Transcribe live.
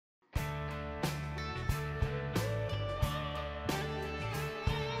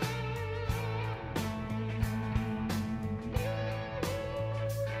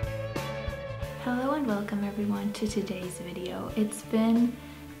Hello and welcome everyone to today's video. It's been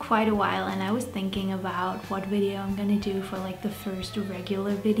quite a while and I was thinking about what video I'm gonna do for like the first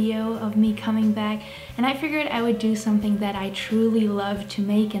regular video of me coming back, and I figured I would do something that I truly love to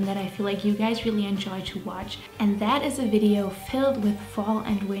make and that I feel like you guys really enjoy to watch, and that is a video filled with fall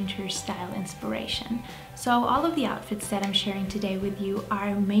and winter style inspiration. So all of the outfits that I'm sharing today with you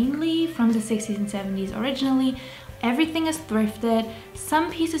are mainly from the 60s and 70s originally. Everything is thrifted,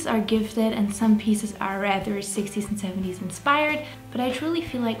 some pieces are gifted, and some pieces are rather 60s and 70s inspired, but I truly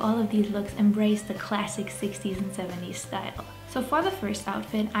feel like all of these looks embrace the classic 60s and 70s style. So for the first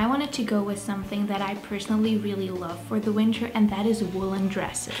outfit, I wanted to go with something that I personally really love for the winter, and that is woolen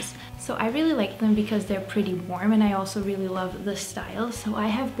dresses. So I really like them because they're pretty warm, and I also really love the style. So I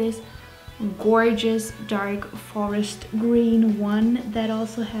have this gorgeous dark forest green one that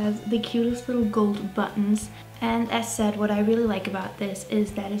also has the cutest little gold buttons. And as said, what I really like about this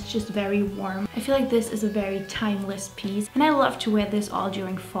is that it's just very warm. I feel like this is a very timeless piece, and I love to wear this all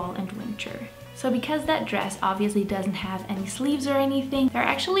during fall and winter. So because that dress obviously doesn't have any sleeves or anything, there are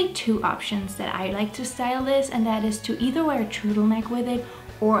actually two options that I like to style this, and that is to either wear a turtleneck with it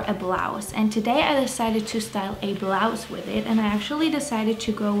or a blouse. And today I decided to style a blouse with it, and I actually decided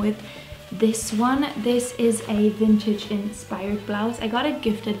to go with this one. This is a vintage inspired blouse. I got it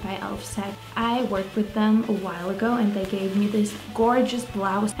gifted by Elfset. I worked with them a while ago and they gave me this gorgeous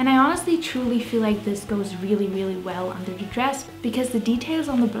blouse, and I honestly truly feel like this goes really well under the dress because the details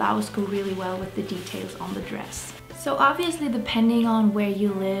on the blouse go really well with the details on the dress. So obviously depending on where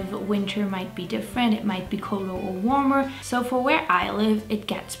you live, winter might be different. It might be colder or warmer. So for where I live, it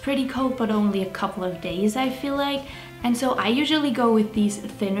gets pretty cold, but only a couple of days I feel like. And so I usually go with these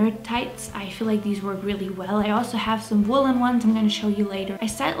thinner tights. I feel like these work really well. I also have some woolen ones I'm going to show you later. I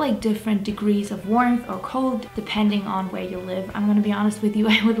style like different degrees of warmth or cold depending on where you live. I'm going to be honest with you,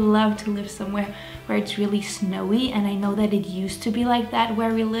 I would love to live somewhere where it's really snowy, and I know that it used to be like that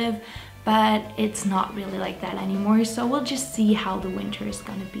where we live, but it's not really like that anymore. So we'll just see how the winter is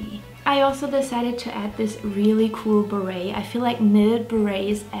going to be. I also decided to add this really cool beret. I feel like knitted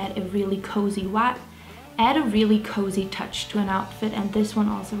berets add a really cozy touch to an outfit, and this one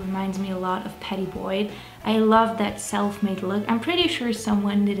also reminds me a lot of Pattie Boyd. I love that self-made look. I'm pretty sure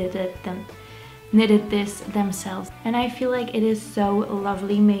someone knitted this themselves, and I feel like it is so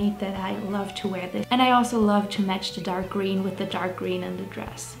lovely made that I love to wear this. And I also love to match the dark green with the dark green in the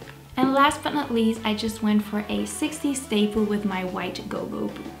dress. And last but not least, I just went for a 60s staple with my white go-go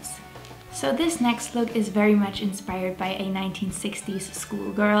boots. So this next look is very much inspired by a 1960s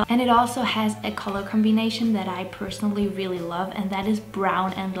schoolgirl, and it also has a color combination that I personally really love, and that is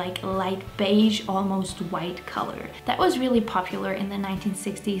brown and like light beige, almost white color. That was really popular in the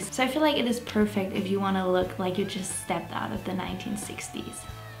 1960s, so I feel like it is perfect if you want to look like you just stepped out of the 1960s.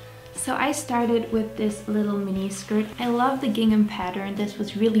 So I started with this little mini skirt. I love the gingham pattern. This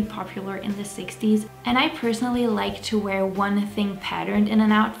was really popular in the 60s, and I personally like to wear one thing patterned in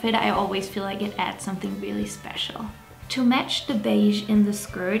an outfit. I always feel like it adds something really special. To match the beige in the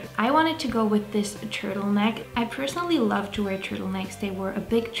skirt, I wanted to go with this turtleneck. I personally love to wear turtlenecks. They were a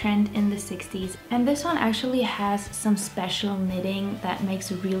big trend in the 60s, and this one actually has some special knitting that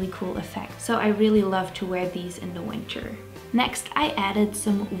makes a really cool effect. So I really love to wear these in the winter. Next, I added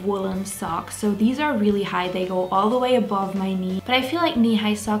some woolen socks. So these are really high, they go all the way above my knee, but I feel like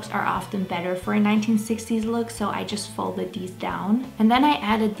knee-high socks are often better for a 1960s look, so I just folded these down. And then I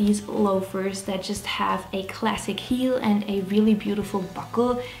added these loafers that just have a classic heel and a really beautiful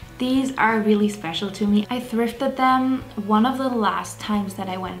buckle. These are really special to me. I thrifted them one of the last times that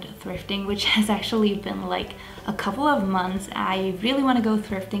I went thrifting, which has actually been like a couple of months. I really want to go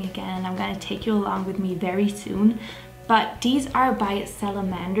thrifting again, and I'm gonna take you along with me very soon. But these are by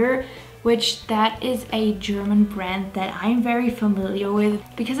Salamander, which that is a German brand that I'm very familiar with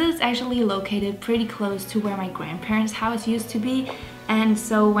because it's actually located pretty close to where my grandparents' house used to be. And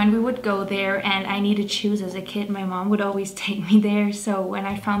so when we would go there and I needed shoes as a kid, my mom would always take me there. So when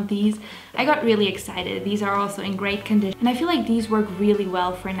I found these, I got really excited. These are also in great condition, and I feel like these work really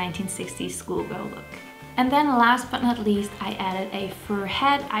well for a 1960s schoolgirl look. And then last but not least, I added a fur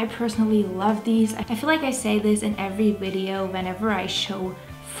hat. I personally love these. I feel like I say this in every video whenever I show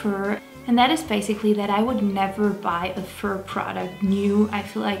fur, and that is basically that I would never buy a fur product new. I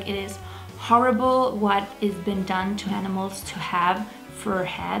feel like it is horrible what is been done to animals to have fur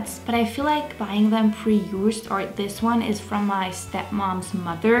hats, but I feel like buying them pre-used, or this one is from my stepmom's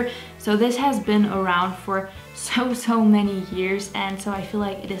mother, so this has been around for so many years, and so I feel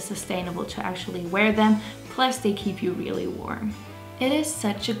like it is sustainable to actually wear them, plus they keep you really warm. It is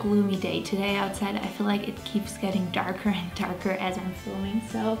such a gloomy day today outside. I feel like it keeps getting darker and darker as I'm filming,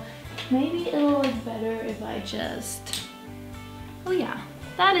 so Maybe it'll look better if I just... Oh yeah,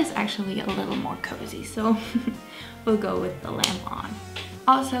 that is actually a little more cozy, so we'll go with the lamp on.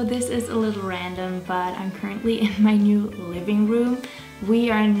 Also, this is a little random, but I'm currently in my new living room.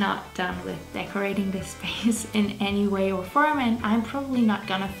 We are not done with decorating this space in any way or form, and I'm probably not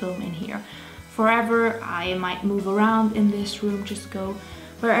gonna film in here forever. I might move around in this room, just go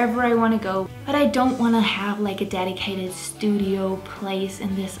wherever I want to go, but I don't want to have like a dedicated studio place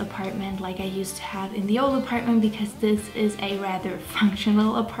in this apartment like I used to have in the old apartment, because this is a rather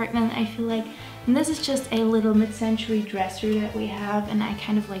functional apartment, I feel like. And this is just a little mid-century dresser that we have, and I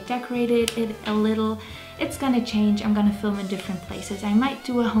kind of like decorated it a little. It's gonna change. I'm gonna film in different places. I might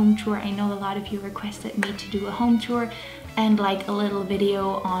do a home tour. I know a lot of you requested me to do a home tour and like a little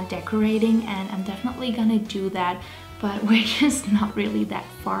video on decorating, and I'm definitely gonna do that, but we're just not really that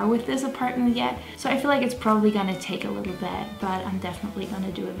far with this apartment yet, so I feel like it's probably gonna take a little bit, but I'm definitely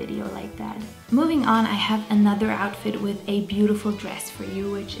gonna do a video like that. Moving on, I have another outfit with a beautiful dress for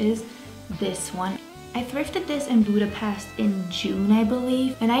you, which is this one. I thrifted this in Budapest in June, I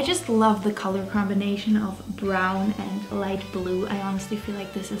believe, and I just love the color combination of brown and light blue. I honestly feel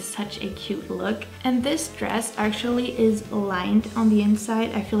like this is such a cute look. And this dress actually is lined on the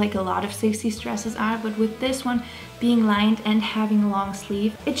inside. I feel like a lot of 60s dresses are, but with this one being lined and having a long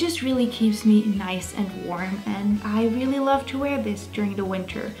sleeve, it just really keeps me nice and warm, and I really love to wear this during the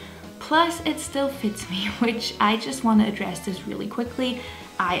winter. Plus, it still fits me, which I just want to address this really quickly.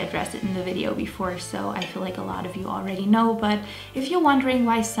 I addressed it in the video before, so I feel like a lot of you already know, but if you're wondering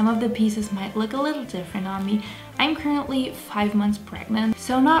why some of the pieces might look a little different on me, I'm currently 5 months pregnant,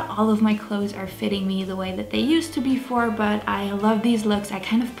 so not all of my clothes are fitting me the way that they used to before, but I love these looks. I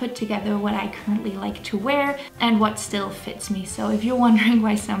kind of put together what I currently like to wear and what still fits me, so if you're wondering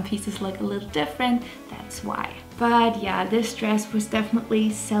why some pieces look a little different, that's why. But yeah, this dress was definitely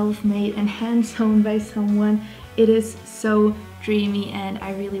self-made and hand-sewn by someone. It is so dreamy, and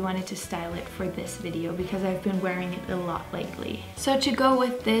I really wanted to style it for this video because I've been wearing it a lot lately. So to go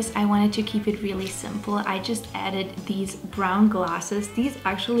with this, I wanted to keep it really simple. I just added these brown glasses. These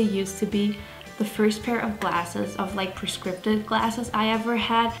actually used to be the first pair of glasses, of like prescriptive glasses I ever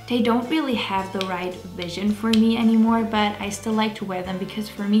had. They don't really have the right vision for me anymore, but I still like to wear them because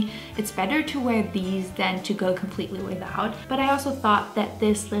for me it's better to wear these than to go completely without. But I also thought that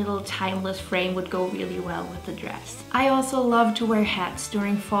this little timeless frame would go really well with the dress. I also love to wear hats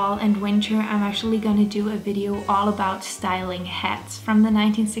during fall and winter. I'm actually gonna do a video all about styling hats from the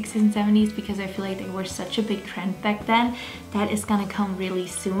 1960s and 70s because I feel like they were such a big trend back then. That is gonna come really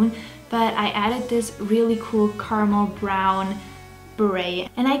soon. But I added this really cool caramel brown beret,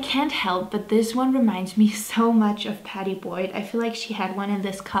 and I can't help but this one reminds me so much of Pattie Boyd. I feel like she had one in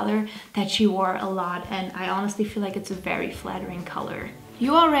this color that she wore a lot, and I honestly feel like it's a very flattering color.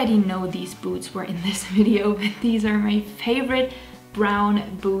 You already know these boots were in this video, but these are my favorite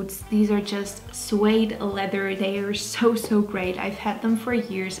brown boots. These are just suede leather. They are so great. I've had them for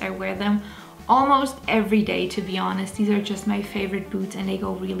years. I wear them almost every day, to be honest. These are just my favorite boots and they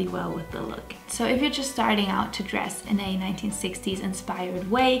go really well with the look. So if you're just starting out to dress in a 1960s inspired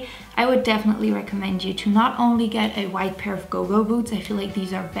way, I would definitely recommend you to not only get a white pair of go-go boots. I feel like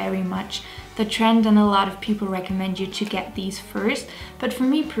these are very much the trend and a lot of people recommend you to get these first, but for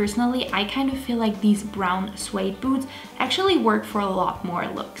me personally, I kind of feel like these brown suede boots actually work for a lot more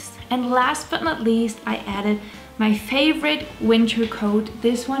looks. And last but not least, I added my favorite winter coat.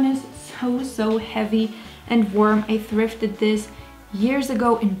 This one is so heavy and warm. I thrifted this years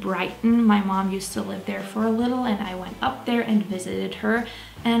ago in Brighton. My mom used to live there for a little and I went up there and visited her,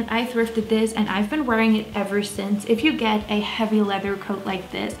 and I thrifted this and I've been wearing it ever since. If you get a heavy leather coat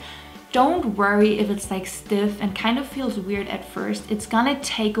like this, don't worry if it's like stiff and kind of feels weird at first. It's gonna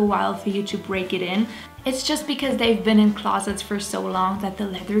take a while for you to break it in. It's just because they've been in closets for so long that the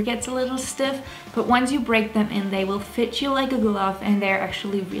leather gets a little stiff, but once you break them in, they will fit you like a glove and they're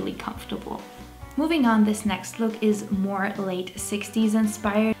actually really comfortable. Moving on, this next look is more late 60s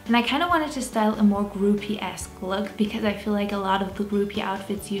inspired, and I kind of wanted to style a more groupie-esque look because I feel like a lot of the groupie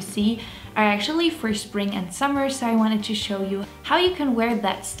outfits you see are actually for spring and summer, so I wanted to show you how you can wear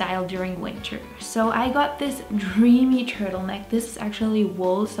that style during winter. So I got this dreamy turtleneck. This is actually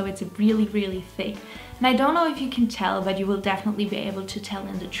wool, so it's really thick. And I don't know if you can tell, but you will definitely be able to tell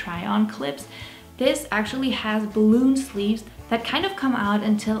in the try-on clips. This actually has balloon sleeves that kind of come out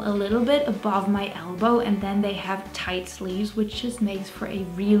until a little bit above my elbow, and then they have tight sleeves, which just makes for a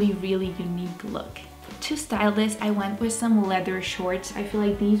really unique look. To style this, I went with some leather shorts. I feel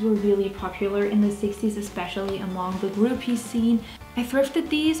like these were really popular in the 60s, especially among the groupie scene. I thrifted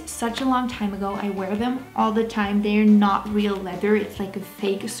these such a long time ago. I wear them all the time. They're not real leather. It's like a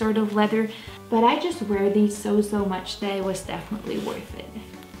fake sort of leather. But I just wear these so much that it was definitely worth it.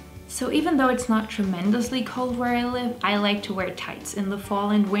 So even though it's not tremendously cold where I live, I like to wear tights in the fall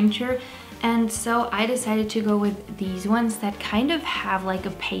and winter. And so I decided to go with these ones that kind of have like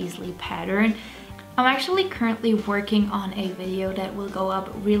a paisley pattern. I'm actually currently working on a video that will go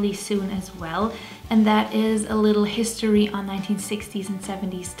up really soon as well, and that is a little history on 1960s and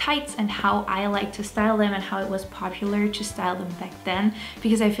 70s tights and how I like to style them and how it was popular to style them back then,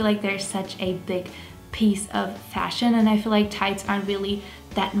 because I feel like they're such a big piece of fashion and I feel like tights aren't really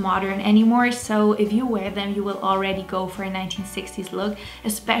that modern anymore. So if you wear them, you will already go for a 1960s look,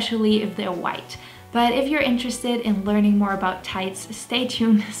 especially if they're white. But if you're interested in learning more about tights, stay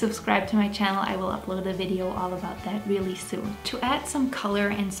tuned, subscribe to my channel. I will upload a video all about that really soon. To add some color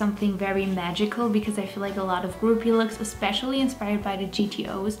and something very magical, because I feel like a lot of groupie looks, especially inspired by the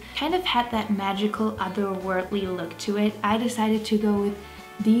GTOs, kind of had that magical otherworldly look to it, I decided to go with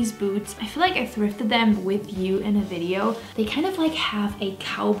these boots. I feel like I thrifted them with you in a video. They kind of like have a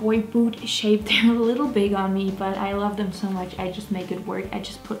cowboy boot shape. They're a little big on me, but I love them so much I just make it work. I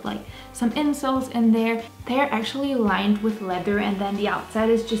just put like some insoles in there. They're actually lined with leather, and then the outside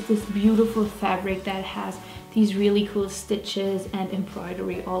is just this beautiful fabric that has these really cool stitches and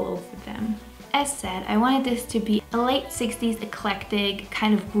embroidery all over them. As said, I wanted this to be a late 60s eclectic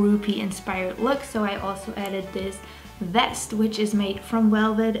kind of groupie inspired look, so I also added this vest, which is made from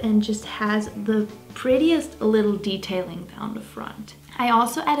velvet and just has the prettiest little detailing down the front. I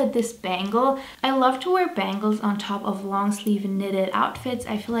also added this bangle. I love to wear bangles on top of long sleeve knitted outfits.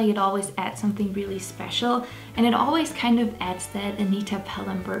 I feel like it always adds something really special, and it always kind of adds that Anita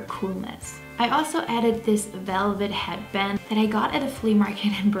Pallenberg coolness. I also added this velvet headband that I got at a flea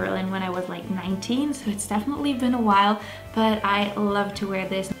market in Berlin when I was like 19, so it's definitely been a while, but I love to wear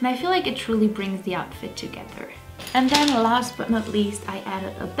this and I feel like it truly brings the outfit together. And then last but not least, I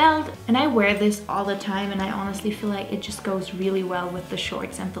added a belt, and I wear this all the time and I honestly feel like it just goes really well with the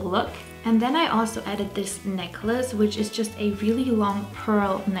shorts and the look. And then I also added this necklace, which is just a really long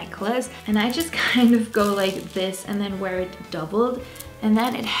pearl necklace, and I just kind of go like this and then wear it doubled. And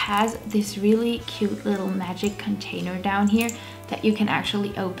then it has this really cute little magic container down here that you can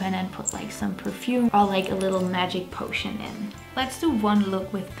actually open and put like some perfume or like a little magic potion in. Let's do one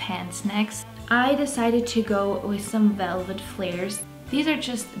look with pants next. I decided to go with some velvet flares. These are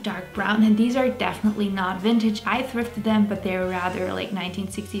just dark brown and these are definitely not vintage. I thrifted them, but they're rather like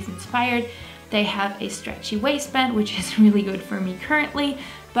 1960s inspired. They have a stretchy waistband, which is really good for me currently,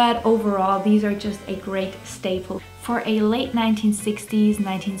 but overall these are just a great staple for a late 1960s,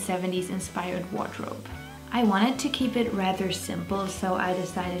 1970s inspired wardrobe. I wanted to keep it rather simple, so I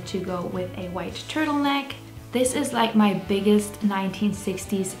decided to go with a white turtleneck. This is like my biggest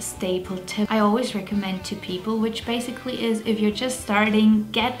 1960s staple tip I always recommend to people, which basically is if you're just starting,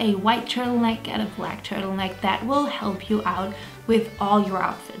 get a white turtleneck, get a black turtleneck. That will help you out with all your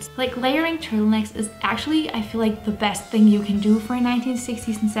outfits. Like layering turtlenecks is actually, I feel like, the best thing you can do for a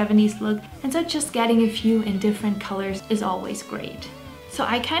 1960s and 70s look, and so just getting a few in different colors is always great. So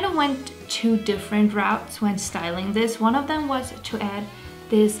I kind of went two different routes when styling this. One of them was to add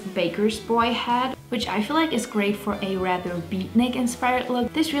this baker's boy hat, which I feel like is great for a rather beatnik inspired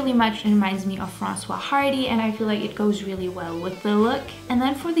look. This really much reminds me of Fracoise Hardy, and I feel like it goes really well with the look. And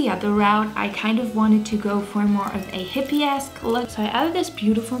then for the other route, I kind of wanted to go for more of a hippie-esque look, so I added this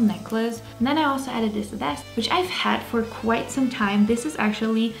beautiful necklace, and then I also added this vest, which I've had for quite some time. This is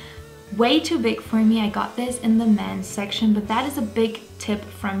actually way too big for me. I got this in the men's section, but that is a big tip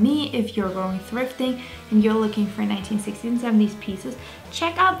from me. If you're going thrifting and you're looking for 1960s and 70s pieces,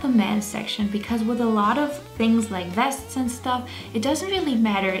 check out the men's section, because with a lot of things like vests and stuff, it doesn't really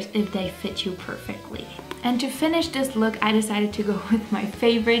matter if they fit you perfectly. And to finish this look, I decided to go with my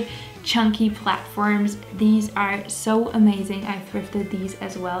favorite chunky platforms. These are so amazing. I thrifted these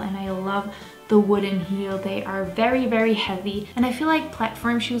as well, and I love the wooden heel. They are very, very heavy, and I feel like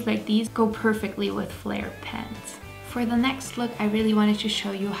platform shoes like these go perfectly with flare pants. For the next look, I really wanted to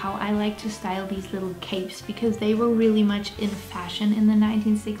show you how I like to style these little capes, because they were really much in fashion in the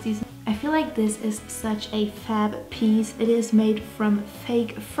 1960s. I feel like this is such a fab piece. It is made from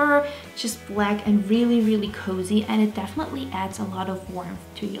fake fur, just black and really, really cozy, and it definitely adds a lot of warmth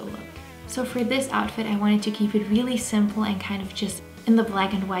to your look. So for this outfit, I wanted to keep it really simple and kind of just in the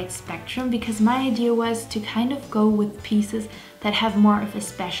black and white spectrum, because my idea was to kind of go with pieces that have more of a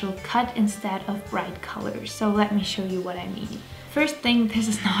special cut instead of bright colors. So let me show you what I mean. First thing, this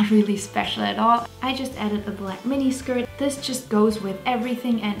is not really special at all. I just added a black mini skirt. This just goes with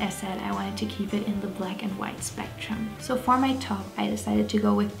everything, and as said, I wanted to keep it in the black and white spectrum. So for my top, I decided to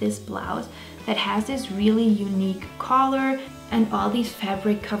go with this blouse that has this really unique collar and all these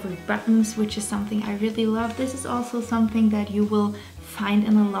fabric covered buttons, which is something I really love. This is also something that you will find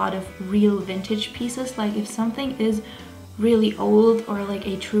in a lot of real vintage pieces. Like if something is really old or like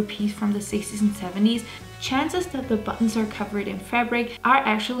a true piece from the 60s and 70s, chances that the buttons are covered in fabric are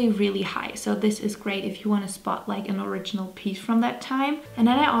actually really high. So this is great if you want to spot like an original piece from that time. And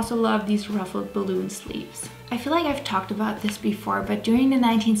then I also love these ruffled balloon sleeves. I feel like I've talked about this before, but during the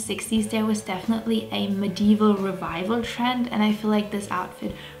 1960s there was definitely a medieval revival trend, and I feel like this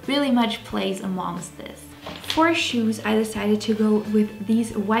outfit really much plays amongst this. For shoes, I decided to go with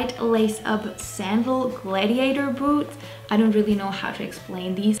these white lace-up sandal gladiator boots. I don't really know how to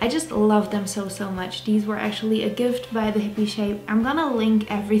explain these. I just love them so much. These were actually a gift by the Hippie Shape. I'm gonna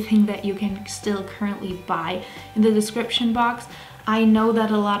link everything that you can still currently buy in the description box. I know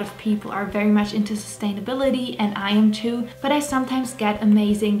that a lot of people are very much into sustainability, and I am too, but I sometimes get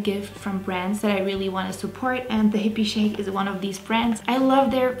amazing gifts from brands that I really want to support, and the Hippie Shake is one of these brands. I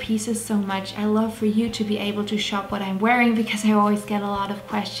love their pieces so much. I love for you to be able to shop what I'm wearing because I always get a lot of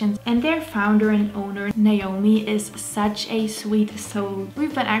questions, and their founder and owner Naomi is such a sweet soul.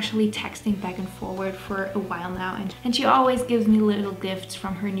 We've been actually texting back and forward for a while now, and she always gives me little gifts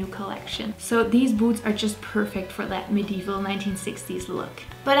from her new collection. So these boots are just perfect for that medieval 1960s look.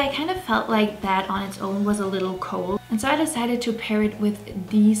 But I kind of felt like that on its own was a little cold, and so I decided to pair it with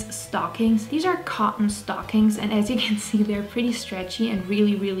these stockings. These are cotton stockings, and as you can see, they're pretty stretchy and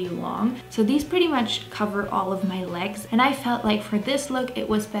really long. So these pretty much cover all of my legs, and I felt like for this look it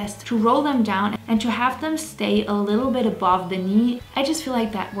was best to roll them down and to have them stay a little bit above the knee. I just feel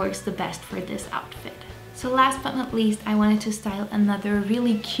like that works the best for this outfit. So last but not least, I wanted to style another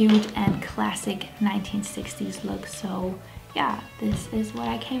really cute and classic 1960s look. So yeah, this is what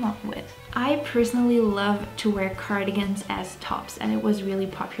I came up with. I personally love to wear cardigans as tops, and it was really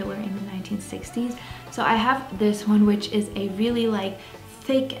popular in the 1960s. So I have this one, which is a really like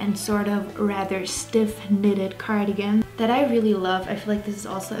thick and sort of rather stiff knitted cardigan that I really love. I feel like this is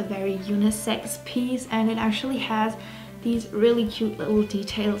also a very unisex piece, and it actually has these really cute little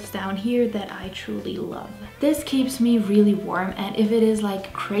details down here that I truly love. This keeps me really warm, and if it is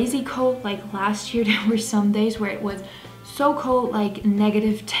like crazy cold, like last year there were some days where it was so cold, like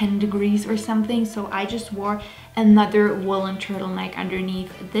 -10 degrees or something, so I just wore another woolen turtleneck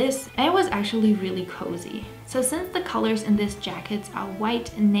underneath this, and it was actually really cozy. So since the colors in this jacket are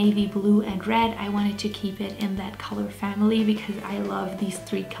white, navy blue, and red, I wanted to keep it in that color family because I love these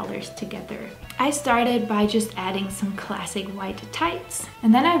three colors together. I started by just adding some classic white tights,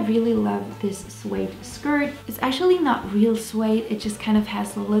 and then I really love this suede skirt. It's actually not real suede, it just kind of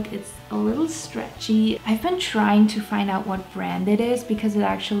has the look. It's a little stretchy. I've been trying to find out what brand it is because it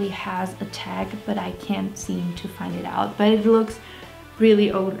actually has a tag, but I can't seem to find it out. But it looks really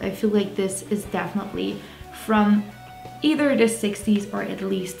old. I feel like this is definitely from either the 60s or at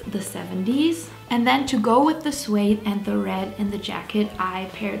least the 70s. And then to go with the suede and the red in the jacket, I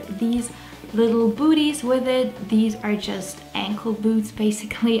paired these little booties with it. These are just ankle boots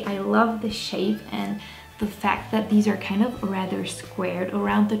basically. I love the shape and the fact that these are kind of rather squared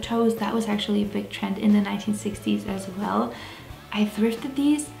around the toes. That was actually a big trend in the 1960s as well. I thrifted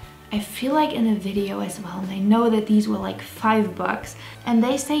these, I feel like in a video as well, and I know that these were like $5, and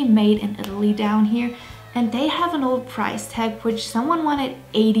they say made in Italy down here, and they have an old price tag, which someone wanted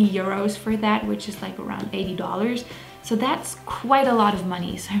 80 euros for that, which is like around $80. So that's quite a lot of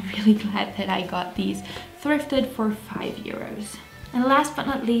money, so I'm really glad that I got these thrifted for 5 euros. And last but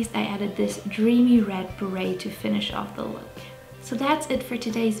not least, I added this dreamy red beret to finish off the look. So that's it for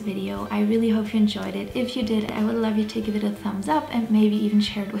today's video. I really hope you enjoyed it. If you did, I would love you to give it a thumbs up and maybe even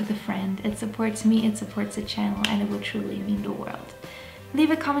share it with a friend. It supports me, it supports the channel, and it would truly mean the world. Leave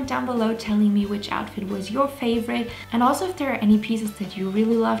a comment down below telling me which outfit was your favorite, and also if there are any pieces that you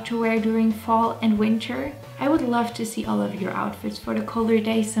really love to wear during fall and winter. I would love to see all of your outfits for the colder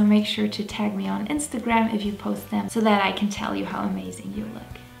days, so make sure to tag me on Instagram if you post them so that I can tell you how amazing you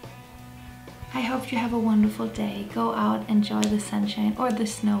look. I hope you have a wonderful day. Go out, enjoy the sunshine or the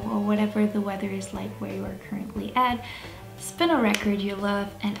snow or whatever the weather is like where you are currently at. Spin a record you love,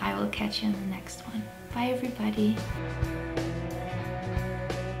 and I will catch you in the next one. Bye everybody.